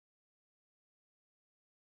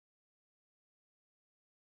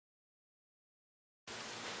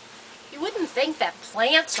wouldn't think that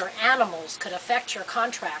plants or animals could affect your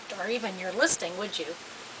contract or even your listing, would you?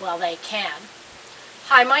 Well, they can.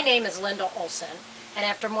 Hi, my name is Linda Olson, and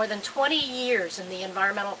after more than 20 years in the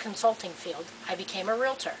environmental consulting field, I became a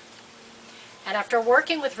realtor. And after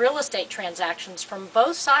working with real estate transactions from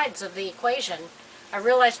both sides of the equation, I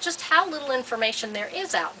realized just how little information there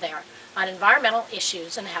is out there on environmental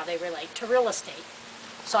issues and how they relate to real estate.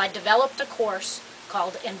 So I developed a course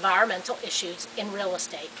called Environmental Issues in Real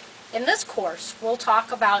Estate. In this course, we'll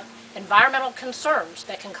talk about environmental concerns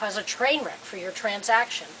that can cause a train wreck for your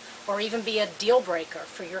transaction or even be a deal breaker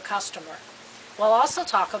for your customer. We'll also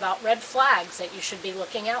talk about red flags that you should be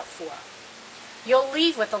looking out for. You'll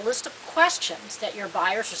leave with a list of questions that your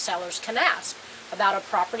buyers or sellers can ask about a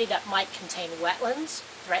property that might contain wetlands,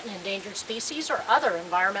 threatened endangered species, or other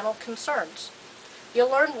environmental concerns. You'll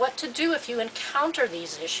learn what to do if you encounter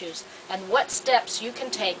these issues and what steps you can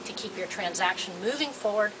take to keep your transaction moving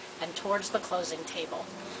forward and towards the closing table.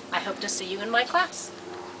 I hope to see you in my class.